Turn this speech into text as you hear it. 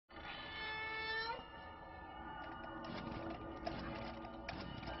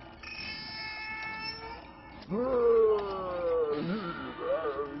Hey,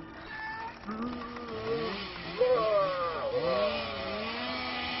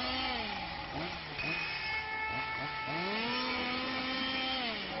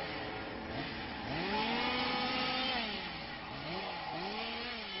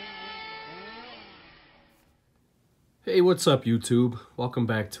 what's up YouTube? Welcome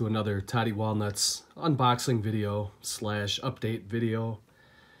back to another Toddy Walnuts unboxing video slash update video.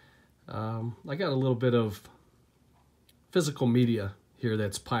 I got a little bit of physical media here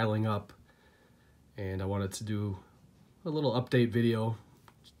that's piling up, and I wanted to do a little update video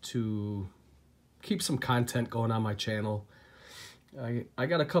to keep some content going on my channel. I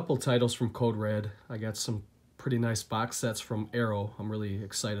got a couple titles from Code Red. I got some pretty nice box sets from Arrow. I'm really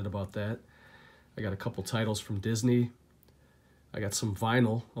excited about that. I got a couple titles from Disney. I got some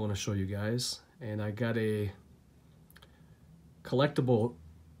vinyl I want to show you guys. And I got a collectible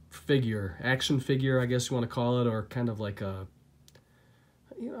figure, action figure, I guess you want to call it, or kind of like a,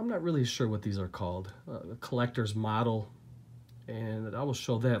 I'm not really sure what these are called. A collector's model. And I will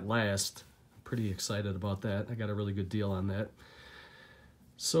show that last. I'm pretty excited about that. I got a really good deal on that.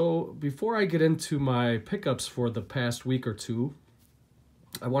 So before I get into my pickups for the past week or two,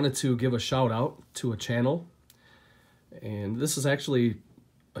 I wanted to give a shout out to a channel, and this is actually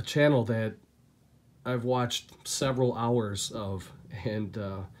a channel that I've watched several hours of, and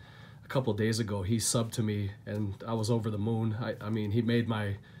a couple of days ago he subbed to me and I was over the moon. I mean, he made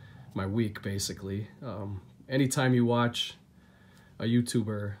my week basically. Anytime you watch a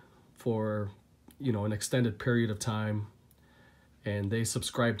YouTuber for an extended period of time and they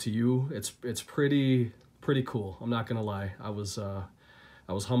subscribe to you, it's pretty cool. I'm not gonna lie. I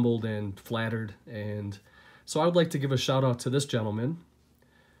was humbled and flattered, and so I would like to give a shout out to this gentleman.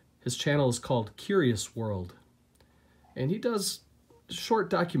 His channel is called Curious World, and he does short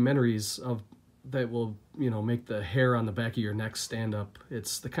documentaries that will make the hair on the back of your neck stand up.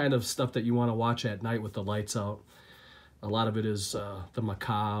 It's the kind of stuff that you want to watch at night with the lights out. A lot of it is the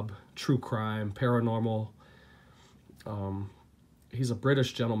macabre, true crime, paranormal. He's a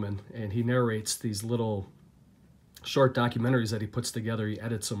British gentleman, and he narrates these little short documentaries that he puts together. He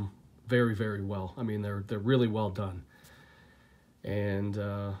edits them very, very well. I mean, they're really well done. And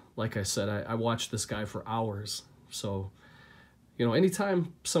like I said, I watched this guy for hours. So,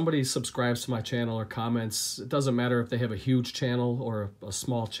 anytime somebody subscribes to my channel or comments, it doesn't matter if they have a huge channel or a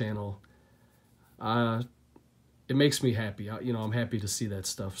small channel. It makes me happy. I'm happy to see that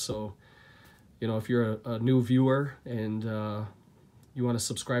stuff. So, if you're a new viewer and you want to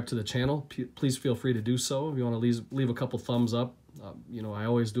subscribe to the channel, please feel free to do so. If you want to leave a couple thumbs up, I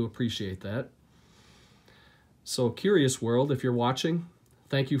always do appreciate that. So Curious World, if you're watching,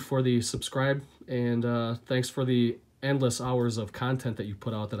 thank you for the subscribe, and thanks for the endless hours of content that you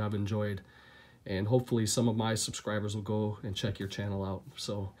put out that I've enjoyed. And hopefully some of my subscribers will go and check your channel out.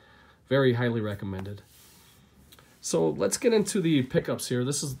 So very highly recommended. So let's get into the pickups here.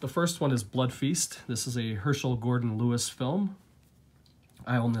 The first one is Blood Feast. This is a Herschel Gordon Lewis film.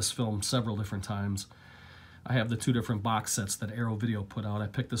 I own this film several different times. I have the two different box sets that Arrow Video put out. I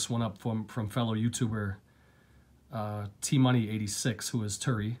picked this one up from fellow YouTuber T-Money86, who is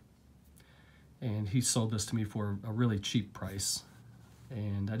Turi. And he sold this to me for a really cheap price.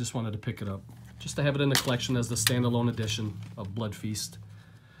 And I just wanted to pick it up, just to have it in the collection as the standalone edition of Blood Feast.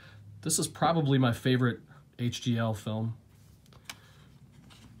 This is probably my favorite HGL film.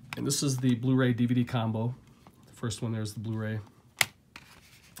 And this is the Blu-ray DVD combo. The first one there's the Blu-ray.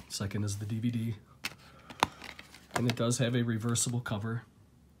 Second is the DVD, and it does have a reversible cover,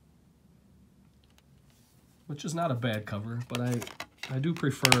 which is not a bad cover, but I do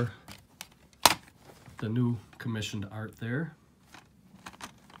prefer the new commissioned art there.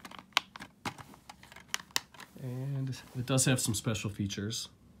 And it does have some special features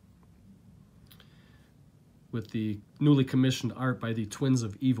with the newly commissioned art by the Twins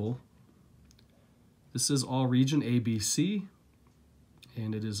of Evil. This is all region ABC,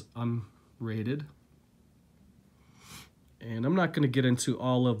 and it is unrated. And I'm not going to get into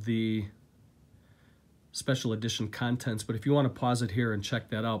all of the special edition contents, but if you want to pause it here and check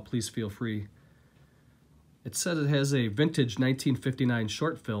that out, please feel free. It says it has a vintage 1959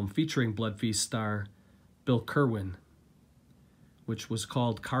 short film featuring Blood Feast star Bill Kerwin, which was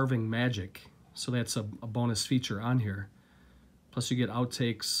called Carving Magic. So that's a bonus feature on here. Plus you get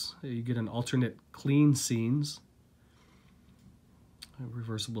outtakes, you get an alternate clean scenes, a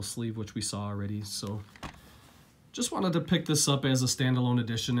reversible sleeve, which we saw already. So just wanted to pick this up as a standalone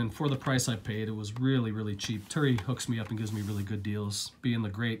edition, and for the price I paid, it was really, really cheap. Turi hooks me up and gives me really good deals, being the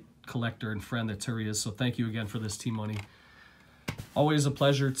great collector and friend that Turi is. So thank you again for this, T-Money. Always a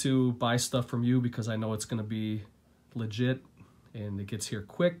pleasure to buy stuff from you because I know it's going to be legit and it gets here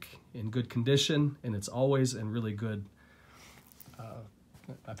quick, in good condition, and it's always in really good,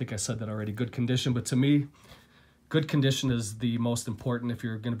 I think I said that already, good condition, but to me, good condition is the most important if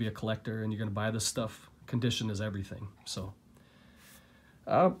you're going to be a collector and you're going to buy this stuff. Condition is everything. So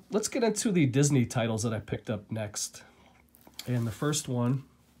let's get into the Disney titles that I picked up next. And the first one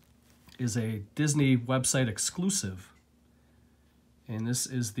is a Disney website exclusive. And this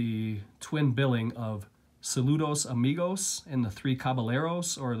is the twin billing of Saludos Amigos and the Three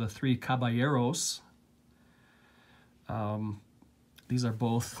Caballeros, or the Three Caballeros. These are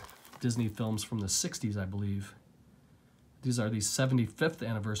both Disney films from the 60s, I believe. These are the 75th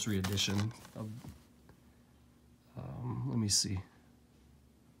anniversary edition of, let me see.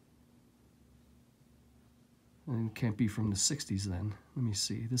 And it can't be from the 60s then. Let me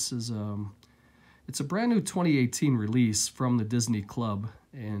see. This is, it's a brand new 2018 release from the Disney Club.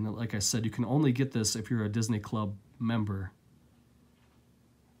 And like I said, you can only get this if you're a Disney Club member.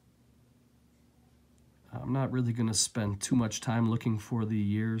 I'm not really going to spend too much time looking for the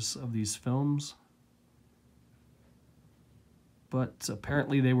years of these films. But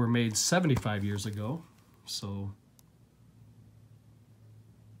apparently they were made 75 years ago. So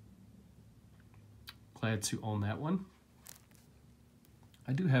glad to own that one.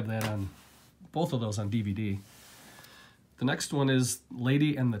 I do have that on, both of those on DVD. The next one is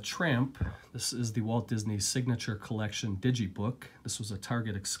Lady and the Tramp. This is the Walt Disney Signature Collection Digibook. This was a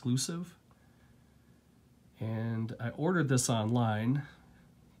Target exclusive. And I ordered this online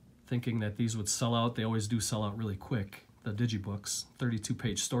thinking that these would sell out. They always do sell out really quick. The Digibooks,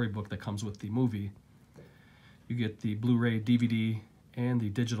 32-page storybook that comes with the movie. You get the Blu-ray, DVD, and the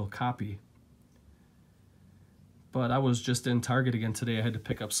digital copy. But I was just in Target again today. I had to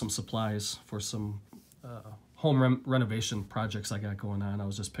pick up some supplies for some home renovation projects I got going on. I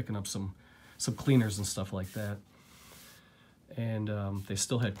was just picking up some cleaners and stuff like that. And they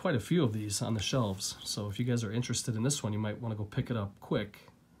still had quite a few of these on the shelves. So if you guys are interested in this one, you might want to go pick it up quick.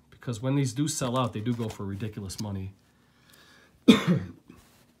 Because when these do sell out, they do go for ridiculous money.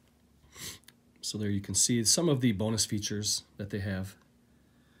 So there you can see some of the bonus features that they have.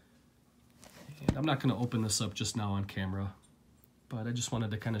 And I'm not going to open this up just now on camera, but I just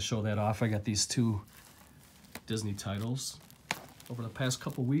wanted to kind of show that off. I got these two Disney titles over the past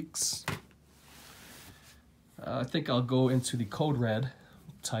couple weeks. I think I'll go into the Code Red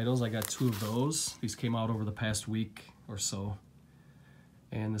titles. I got two of those. These came out over the past week or so.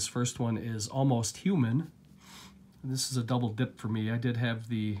 And this first one is Almost Human. This is a double dip for me. I do have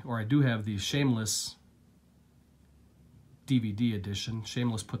the Shameless DVD edition.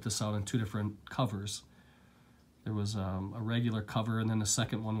 Shameless put this out in two different covers. There was a regular cover, and then the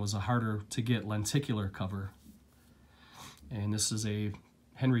second one was a harder to get lenticular cover. And this is a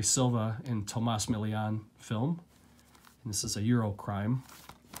Henry Silva and Tomas Milian film. And this is a Euro crime.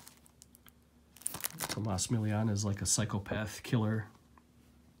 Tomas Milian is like a psychopath killer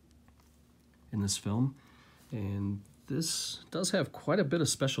in this film. And this does have quite a bit of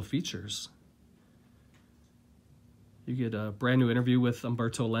special features. You get a brand new interview with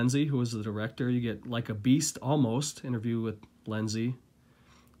Umberto Lenzi, who is the director. You get Like a Beast, almost, interview with Lenzi.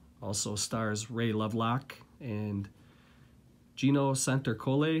 Also stars Ray Lovelock and Gino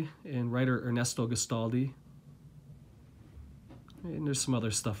Santarcole and writer Ernesto Gastaldi. And there's some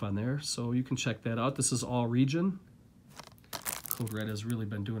other stuff on there, so you can check that out. This is all region. Code Red has really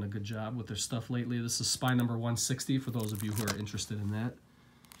been doing a good job with their stuff lately. This is Spy Number 160 for those of you who are interested in that.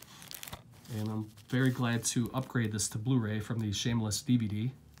 And I'm very glad to upgrade this to Blu-ray from the Shameless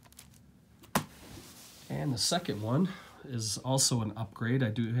DVD. And the second one is also an upgrade. I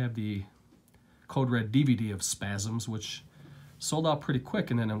do have the Code Red DVD of Spasms, which sold out pretty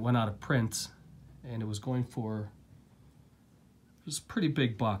quick, and then it went out of print, and it was going for, it was pretty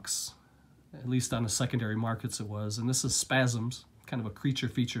big bucks, at least on the secondary markets it was. And this is Spasms, kind of a creature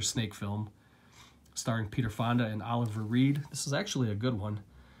feature snake film, starring Peter Fonda and Oliver Reed. This is actually a good one.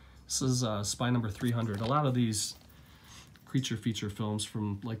 This is Spy Number 300. A lot of these creature feature films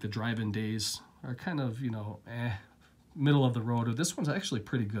from like the drive-in days are kind of, you know, middle of the road. This one's actually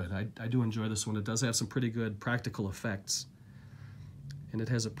pretty good. I do enjoy this one. It does have some pretty good practical effects. And it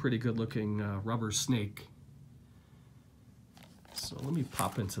has a pretty good looking rubber snake. So let me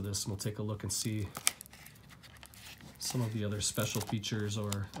pop into this and we'll take a look and see some of the other special features,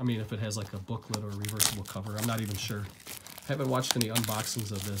 or, I mean, if it has like a booklet or a reversible cover. I'm not even sure. I haven't watched any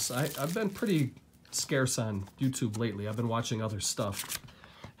unboxings of this. I've been pretty scarce on YouTube lately. I've been watching other stuff.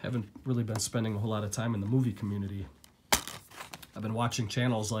 Haven't really been spending a whole lot of time in the movie community. I've been watching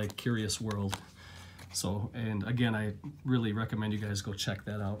channels like Curious World So, and again, I really recommend you guys go check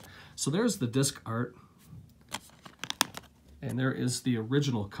that out. So there's the disc art. And there is the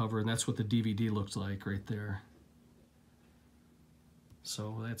original cover, and that's what the DVD looks like right there.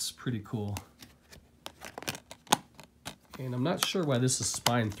 So that's pretty cool. And I'm not sure why this is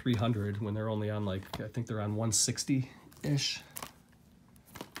spine 300 when they're only on, like, I think they're on 160-ish.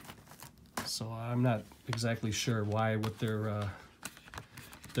 So I'm not exactly sure why, what their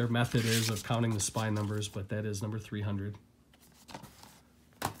method is of counting the spine numbers, but that is number 300.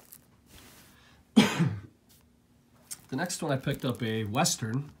 The next one I picked up a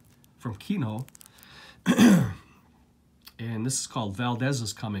Western from Kino. And this is called Valdez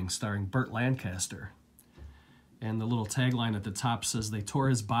is Coming, starring Burt Lancaster. And the little tagline at the top says, "They tore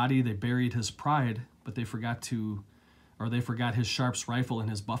his body, they buried his pride, but they forgot his Sharps rifle and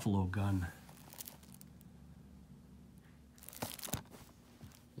his buffalo gun."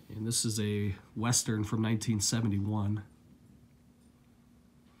 And this is a Western from 1971.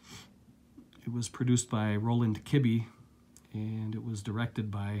 It was produced by Roland Kibbe, and it was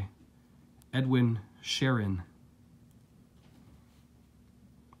directed by Edwin Sharon.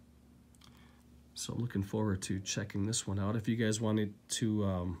 So I'm looking forward to checking this one out. If you guys wanted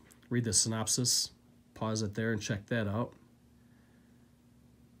to read the synopsis, pause it there and check that out.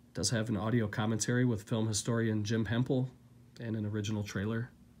 It does have an audio commentary with film historian Jim Hempel and an original trailer.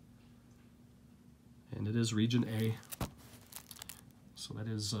 And it is Region A. So that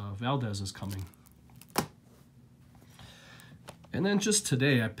is Valdez is Coming. And then just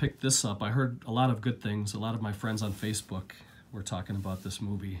today I picked this up. I heard a lot of good things. A lot of my friends on Facebook were talking about this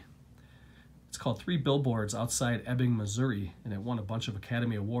movie. It's called 3 Billboards Outside Ebbing, Missouri, and it won a bunch of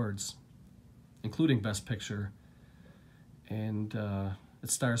Academy Awards, including Best Picture. And it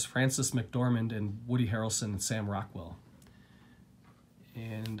stars Frances McDormand and Woody Harrelson and Sam Rockwell.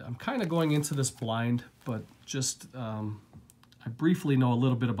 And I'm kind of going into this blind, but just I briefly know a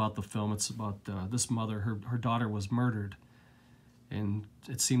little bit about the film. It's about this mother. Her daughter was murdered, and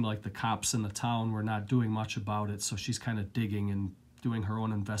it seemed like the cops in the town were not doing much about it, so she's kind of digging and doing her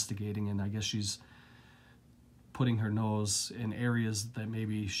own investigating, and I guess she's putting her nose in areas that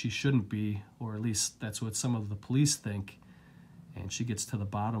maybe she shouldn't be, or at least that's what some of the police think, and she gets to the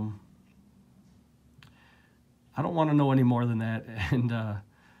bottom. I don't want to know any more than that, and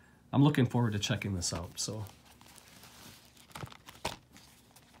I'm looking forward to checking this out. So,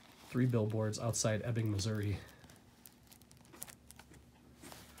 3 Billboards Outside Ebbing, Missouri.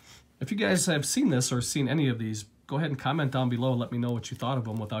 If you guys have seen this or seen any of these, go ahead and comment down below. Let me know what you thought of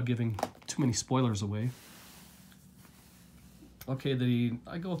them without giving too many spoilers away. Okay,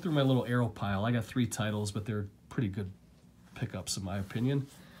 I go through my little arrow pile. I got 3 titles, but they're pretty good pickups in my opinion.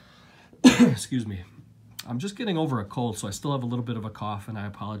 Excuse me. I'm just getting over a cold, so I still have a little bit of a cough, and I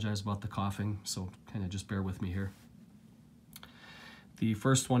apologize about the coughing, so kind of just bear with me here. The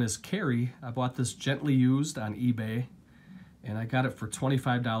first one is Carrie. I bought this gently used on eBay, and I got it for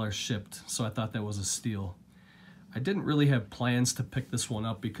 $25 shipped, so I thought that was a steal. I didn't really have plans to pick this one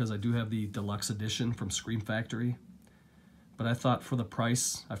up because I do have the deluxe edition from Scream Factory, but I thought for the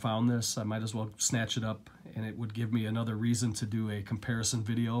price I found this, I might as well snatch it up, and it would give me another reason to do a comparison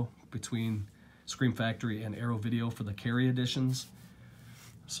video between Scream Factory and Arrow Video for the Carrie editions.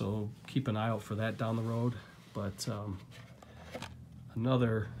 So keep an eye out for that down the road. But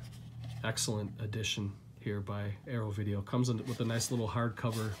another excellent edition here by Arrow Video. Comes in with a nice little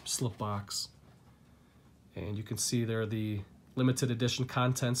hardcover slip box. And you can see there the limited edition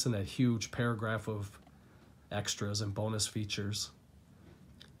contents and that huge paragraph of extras and bonus features.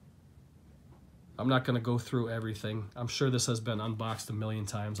 I'm not going to go through everything. I'm sure this has been unboxed a million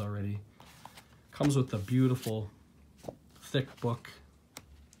times already. Comes with a beautiful thick book,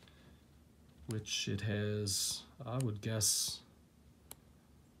 which it has, I would guess,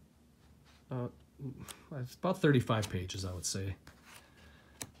 it's about 35 pages, I would say.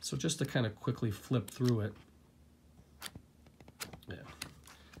 So just to kind of quickly flip through it. Yeah.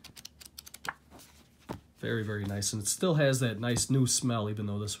 Very, very nice. And it still has that nice new smell, even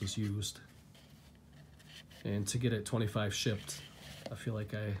though this was used. And to get it 25 shipped, I feel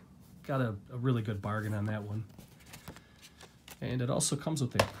like I got a really good bargain on that one. And it also comes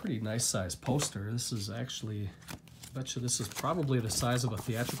with a pretty nice size poster. This is actually, I bet you this is probably the size of a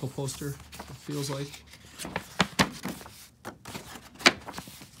theatrical poster, it feels like.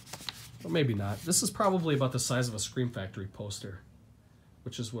 Or maybe not. This is probably about the size of a Scream Factory poster,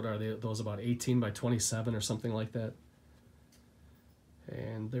 which is, what are they, those about 18 by 27 or something like that.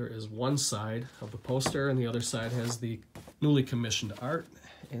 And there is one side of the poster, and the other side has the newly commissioned art.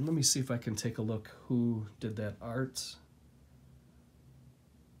 And let me see if I can take a look who did that art.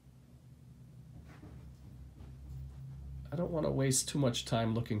 don't want to waste too much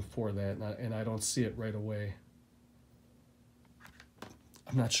time looking for that, and I don't see it right away.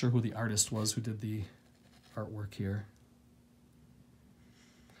 I'm not sure who the artist was who did the artwork here,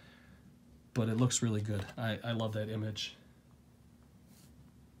 but it looks really good. I love that image.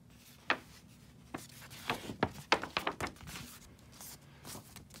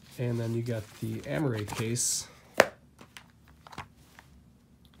 And then you got the Amaray case.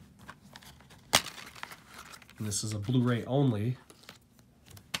 And this is a Blu-ray only.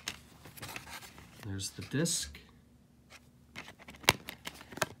 There's the disc.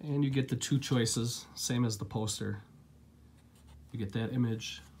 And you get the two choices, same as the poster. You get that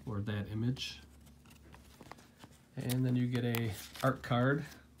image or that image. And then you get a art card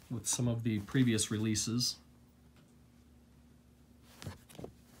with some of the previous releases.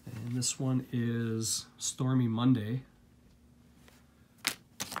 And this one is Stormy Monday.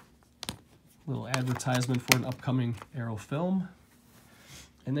 Little advertisement for an upcoming Arrow film.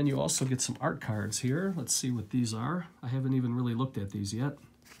 And then you also get some art cards here. Let's see what these are. I haven't even really looked at these yet.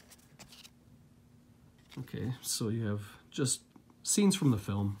 Okay, so you have just scenes from the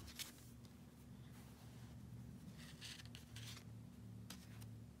film.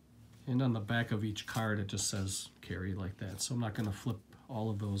 And on the back of each card, it just says Carrie like that. So I'm not going to flip all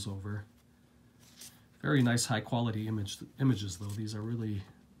of those over. Very nice high quality images though. These are really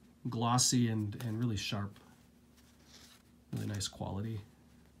glossy and really sharp. Really nice quality.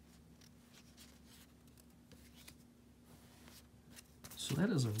 So that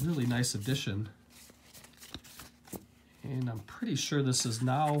is a really nice edition. And I'm pretty sure this is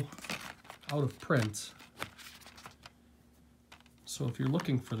now out of print. So if you're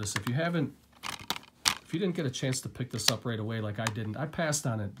looking for this, if you didn't get a chance to pick this up right away like I didn't, I passed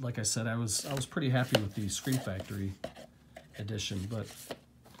on it. Like I said, I was pretty happy with the Screen Factory edition, but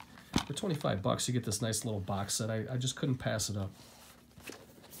for 25 bucks you get this nice little box set. I just couldn't pass it up.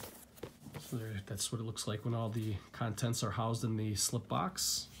 So there, that's what it looks like when all the contents are housed in the slip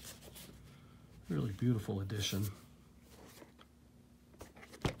box. Really beautiful edition.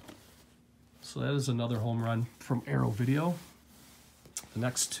 So that is another home run from Arrow Video. The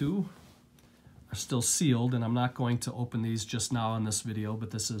next two are still sealed, and I'm not going to open these just now in this video,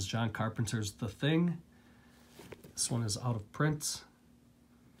 but this is John Carpenter's The Thing. This one is out of print.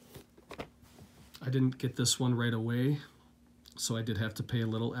 I didn't get this one right away, so I did have to pay a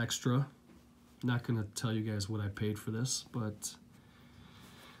little extra. Not going to tell you guys what I paid for this, but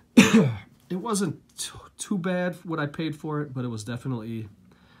it wasn't too bad what I paid for it, but it was definitely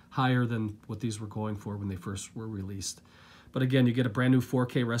higher than what these were going for when they first were released. But again, you get a brand new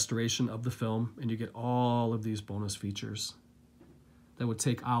 4K restoration of the film, and you get all of these bonus features. That would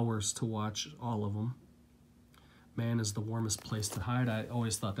take hours to watch all of them. Man is the warmest place to hide. I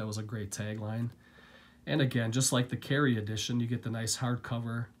always thought that was a great tagline. And again, just like the Carrie edition, you get the nice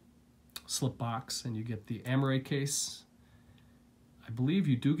hardcover slip box, and you get the Amaray case. I believe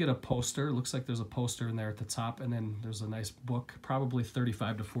you do get a poster. It looks like there's a poster in there at the top, and then there's a nice book, probably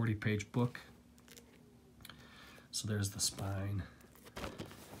 35 to 40 page book. So there's the spine.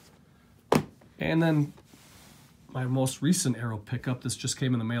 And then my most recent Arrow pickup, this just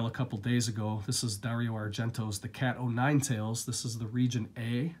came in the mail a couple days ago. This is Dario Argento's The Cat O' Nine Tails. This is the Region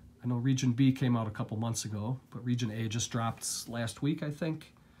A. I know Region B came out a couple months ago, but Region A just dropped last week, I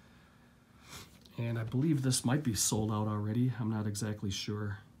think. And I believe this might be sold out already. I'm not exactly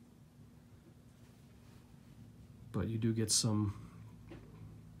sure. But you do get some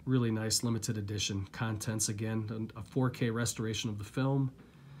really nice limited edition contents again. A 4K restoration of the film.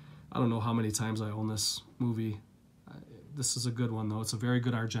 I don't know how many times I own this movie. This is a good one though. It's a very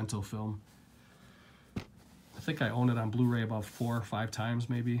good Argento film. I think I own it on Blu-ray about 4 or 5 times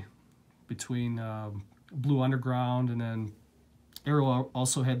maybe. Between Blue Underground, and then Arrow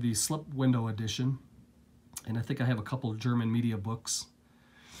also had the slip window edition, and I think I have a couple of German media books.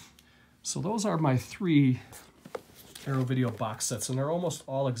 So those are my 3 Arrow Video box sets, and they're almost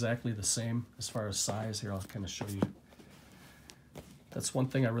all exactly the same as far as size. Here, I'll kind of show you. That's one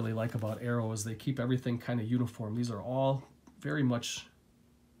thing I really like about Arrow, is they keep everything kind of uniform. These are all very much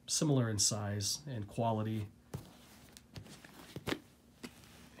similar in size and quality.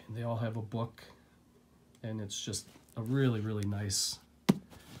 And they all have a book, and it's just a really, really nice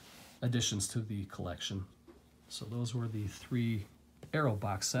additions to the collection. So those were the 3 Arrow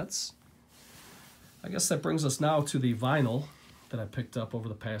box sets. I guess that brings us now to the vinyl that I picked up over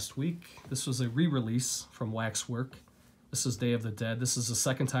the past week. This was a re-release from Waxwork. This is Day of the Dead. This is the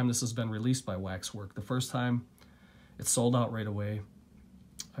second time this has been released by Waxwork. The first time it sold out right away.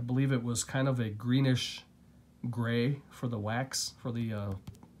 I believe it was kind of a greenish gray for the wax, for the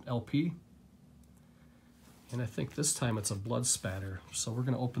LP. And I think this time it's a blood spatter. So we're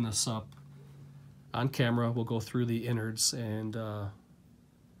going to open this up on camera. We'll go through the innards, and then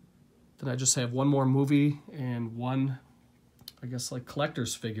I just have one more movie and one, I guess, like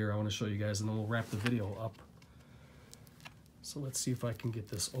collector's figure I want to show you guys, and then we'll wrap the video up. So let's see if I can get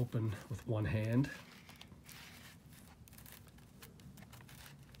this open with one hand.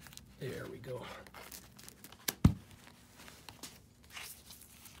 There we go.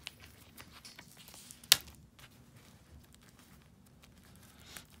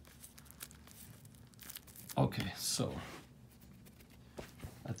 Okay, so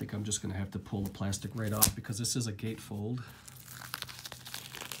I think I'm just going to have to pull the plastic right off because this is a gatefold.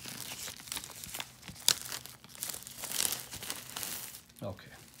 Okay.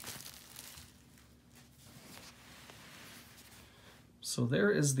 So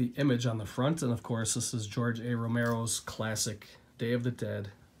there is the image on the front, and of course this is George A. Romero's classic Day of the Dead.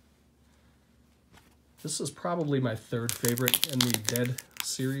 This is probably my third favorite in the Dead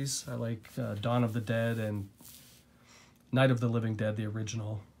series. I like Dawn of the Dead and Night of the Living Dead, the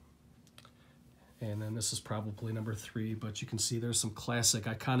original. And then this is probably number 3, but you can see there's some classic,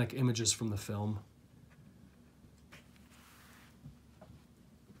 iconic images from the film.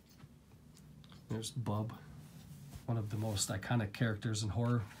 There's Bub, one of the most iconic characters in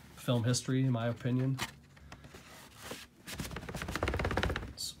horror film history, in my opinion.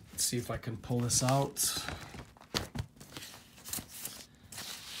 So let's see if I can pull this out.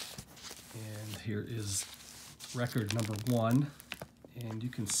 And here is record number 1. And you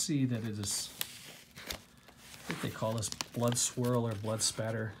can see that it is, I think they call this blood swirl or blood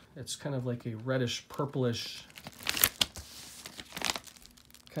spatter. It's kind of like a reddish, purplish,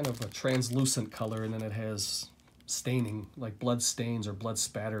 kind of a translucent color, and then it has staining, like blood stains or blood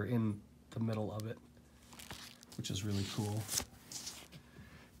spatter in the middle of it, which is really cool.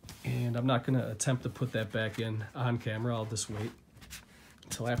 And I'm not going to attempt to put that back in on camera. I'll just wait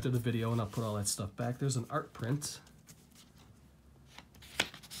until after the video and I'll put all that stuff back. There's an art print,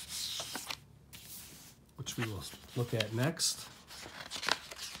 which we will look at next.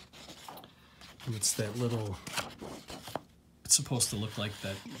 And it's that little, it's supposed to look like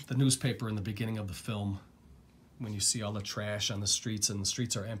that, the newspaper in the beginning of the film, when you see all the trash on the streets and the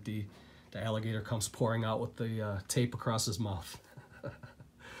streets are empty. The alligator comes pouring out with the tape across his mouth.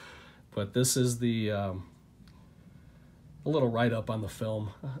 But this is the a little write-up on the film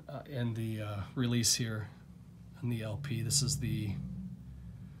and the release here on the LP. This is the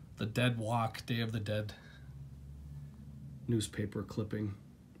Dead Walk, Day of the Dead newspaper clipping.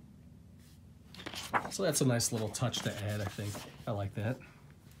 So that's a nice little touch to add, I think. I like that.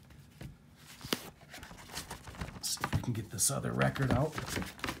 Let's see if we can get this other record out.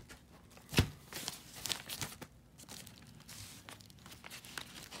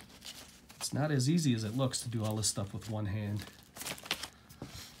 It's not as easy as it looks to do all this stuff with one hand.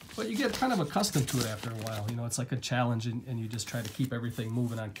 But you get kind of accustomed to it after a while. You know, it's like a challenge, and you just try to keep everything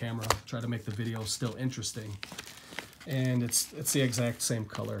moving on camera, try to make the video still interesting. And it's the exact same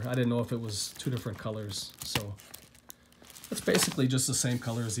color. I didn't know if it was 2 different colors, so it's basically just the same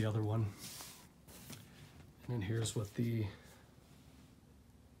color as the other one. And then here's what the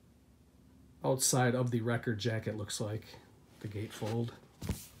outside of the record jacket looks like, the gatefold.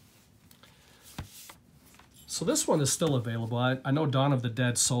 So this one is still available. I know Dawn of the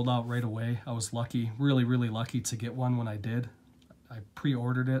Dead sold out right away. I was lucky, really, really lucky to get one when I did. I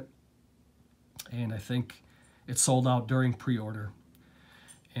pre-ordered it, and I think it sold out during pre-order.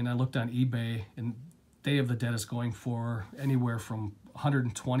 And I looked on eBay, and Day of the Dead is going for anywhere from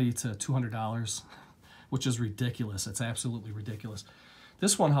 $120 to $200, which is ridiculous. It's absolutely ridiculous.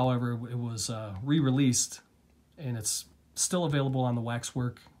 This one, however, it was re-released, and it's still available on the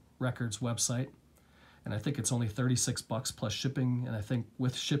Waxwork Records website. And I think it's only $36 plus shipping, and I think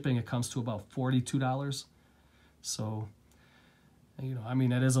with shipping it comes to about $42. So, you know, I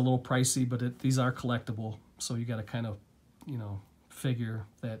mean, that is a little pricey, but these are collectible, so you got to kind of, you know, figure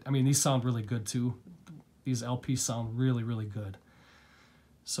that. I mean, these sound really good too. These LPs sound really, really good.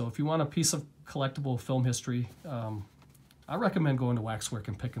 So if you want a piece of collectible film history, I recommend going to Waxwork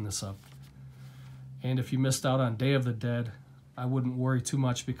and picking this up. And if you missed out on Day of the Dead, I wouldn't worry too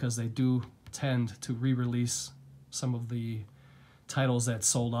much, because they do tend to re-release some of the titles that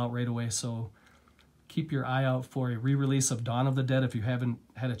sold out right away. So keep your eye out for a re-release of Dawn of the Dead if you haven't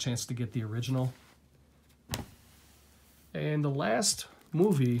had a chance to get the original. And the last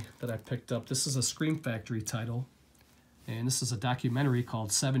movie that I picked up, this is a Scream Factory title, and this is a documentary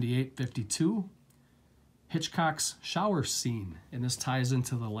called 7852, Hitchcock's Shower Scene. And this ties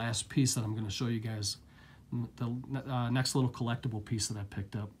into the last piece that I'm going to show you guys, the next little collectible piece that I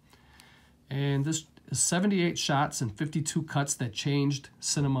picked up. And this is 78 shots and 52 cuts that changed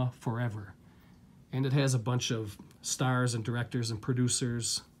cinema forever. And it has a bunch of stars and directors and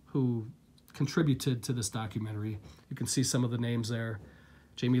producers who contributed to this documentary. You can see some of the names there.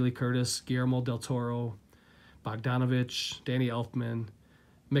 Jamie Lee Curtis, Guillermo del Toro, Bogdanovich, Danny Elfman,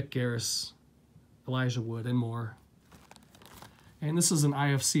 Mick Garris, Elijah Wood, and more. And this is an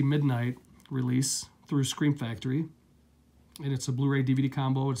IFC Midnight release through Scream Factory. And it's a Blu-ray DVD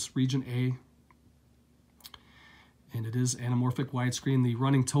combo. It's Region A. And it is anamorphic widescreen. The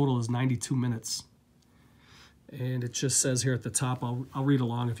running total is 92 minutes. And it just says here at the top, I'll read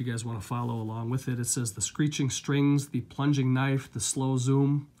along if you guys want to follow along with it. It says, the screeching strings, the plunging knife, the slow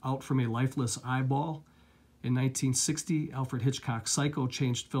zoom out from a lifeless eyeball. In 1960, Alfred Hitchcock's Psycho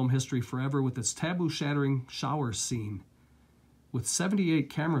changed film history forever with its taboo-shattering shower scene. With 78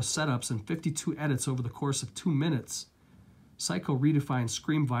 camera setups and 52 edits over the course of 2 minutes, Psycho redefined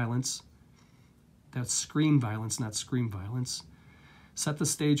scream violence. That's screen violence, not scream violence. Set the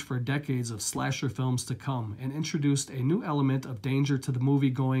stage for decades of slasher films to come, and introduced a new element of danger to the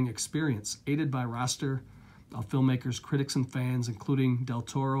movie-going experience, aided by a roster of filmmakers, critics, and fans, including Del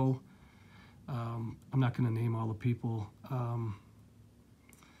Toro. I'm not going to name all the people.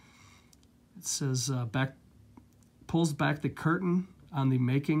 It says, pulls back the curtain on the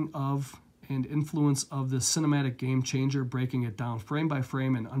making of and influence of this cinematic game changer, breaking it down frame by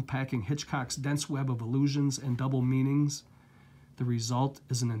frame and unpacking Hitchcock's dense web of illusions and double meanings. The result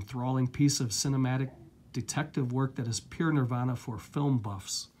is an enthralling piece of cinematic detective work that is pure nirvana for film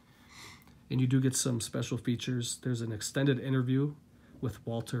buffs. And you do get some special features. There's an extended interview with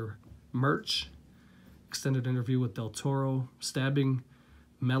Walter Murch, extended interview with Del Toro, stabbing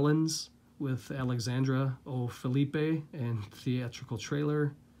melons with Alexandra O. Felipe, and theatrical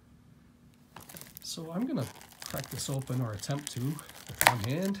trailer. So I'm gonna crack this open, or attempt to, with one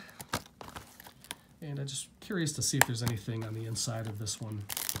hand. And I'm just curious to see if there's anything on the inside of this one.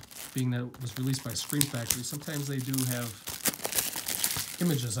 Being that it was released by Scream Factory, sometimes they do have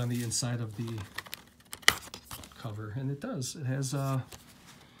images on the inside of the cover, and it does. It has,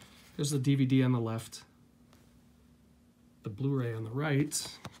 there's the DVD on the left, the Blu-ray on the right,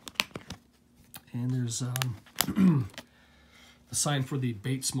 and there's the sign for the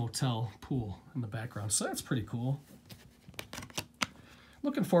Bates Motel pool in the background. So that's pretty cool.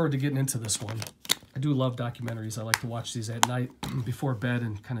 Looking forward to getting into this one. I do love documentaries. I like to watch these at night before bed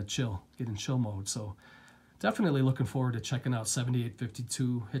and kind of chill, get in chill mode. So definitely looking forward to checking out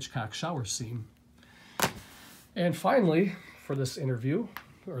 7852 Hitchcock shower scene. And finally, for this interview,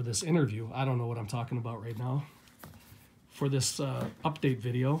 I don't know what I'm talking about right now. For this update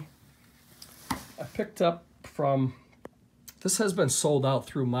video, I picked up from, this has been sold out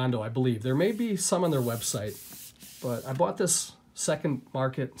through Mondo, I believe. There may be some on their website, but I bought this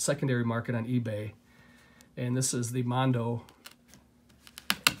secondary market on eBay. And this is the Mondo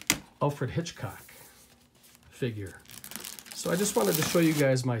Alfred Hitchcock figure. So I just wanted to show you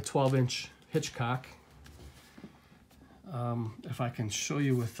guys my 12-inch Hitchcock. If I can show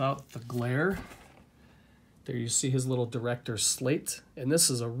you without the glare. There you see his little director's slate. And this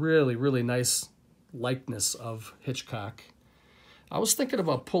is a really, really nice likeness of Hitchcock. I was thinking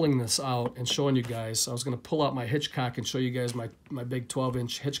about pulling this out and showing you guys. I was going to pull out my Hitchcock and show you guys my big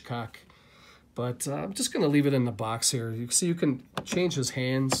 12-inch Hitchcock. But I'm just going to leave it in the box here. You can see you can change his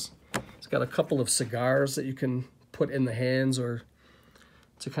hands. He's got a couple of cigars that you can put in the hands or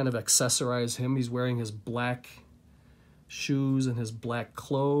to kind of accessorize him. He's wearing his black shoes and his black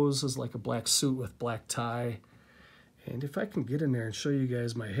clothes. Is like a black suit with black tie. And if I can get in there and show you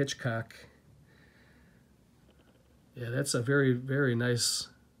guys my Hitchcock. Yeah, that's a very, very nice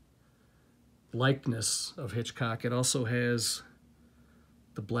likeness of Hitchcock. It also has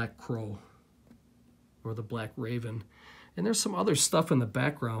the Black Crow or the Black Raven. And there's some other stuff in the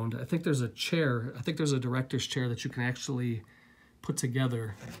background. I think there's a chair. I think there's a director's chair that you can actually put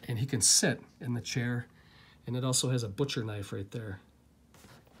together, and he can sit in the chair. And it also has a butcher knife right there.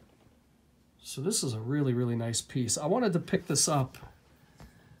 So this is a really, really nice piece. I wanted to pick this up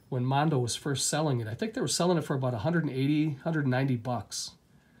when Mondo was first selling it. I think they were selling it for about 180, 190 bucks.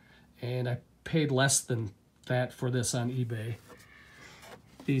 And I paid less than that for this on eBay.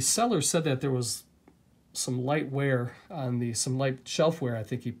 The seller said that there was some light wear on some light shelf wear, I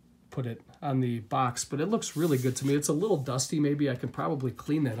think he put it on the box, but it looks really good to me. It's a little dusty. Maybe I can probably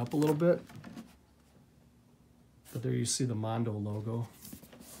clean that up a little bit. But there you see the Mondo logo.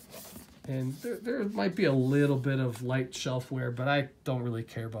 And there might be a little bit of light shelf wear, but I don't really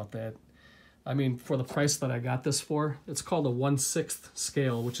care about that. I mean, for the price that I got this for, it's called a 1/6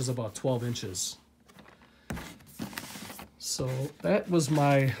 scale, which is about 12 inches. So that was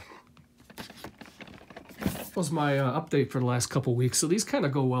my was my update for the last couple weeks. So these kind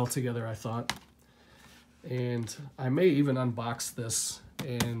of go well together, I thought. And I may even unbox this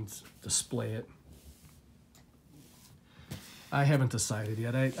and display it. I haven't decided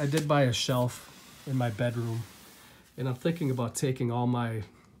yet. I did buy a shelf in my bedroom, and I'm thinking about taking all my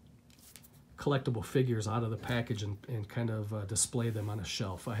collectible figures out of the package and kind of display them on a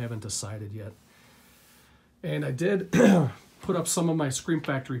shelf. I haven't decided yet. And I did put up some of my Scream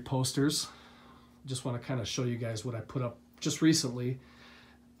Factory posters. Just want to kind of show you guys what I put up just recently.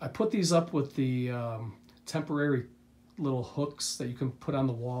 I put these up with the temporary little hooks that you can put on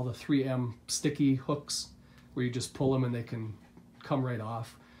the wall, the 3M sticky hooks, where you just pull them and they can come right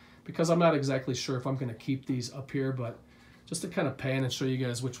off. Because I'm not exactly sure if I'm going to keep these up here, but just to kind of pan and show you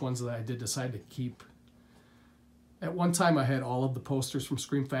guys which ones that I did decide to keep. At one time I had all of the posters from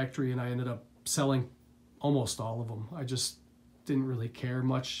Scream Factory, and I ended up selling almost all of them. I just didn't really care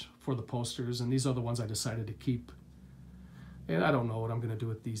much for the posters, and these are the ones I decided to keep. And I don't know what I'm going to do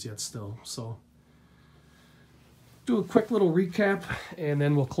with these yet still. So do a quick little recap, and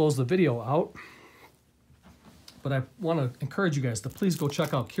then we'll close the video out. But I want to encourage you guys to please go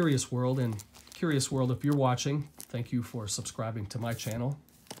check out Curious World. And Curious World, if you're watching, thank you for subscribing to my channel.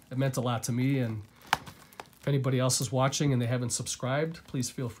 It meant a lot to me, and if anybody else is watching and they haven't subscribed, please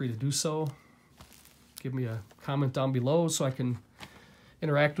feel free to do so. Give me a comment down below so I can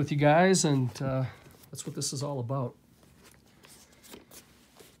interact with you guys, and that's what this is all about.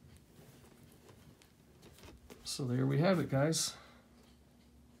 So there we have it, guys.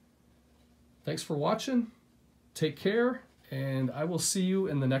 Thanks for watching. Take care, and I will see you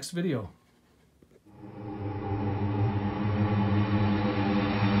in the next video.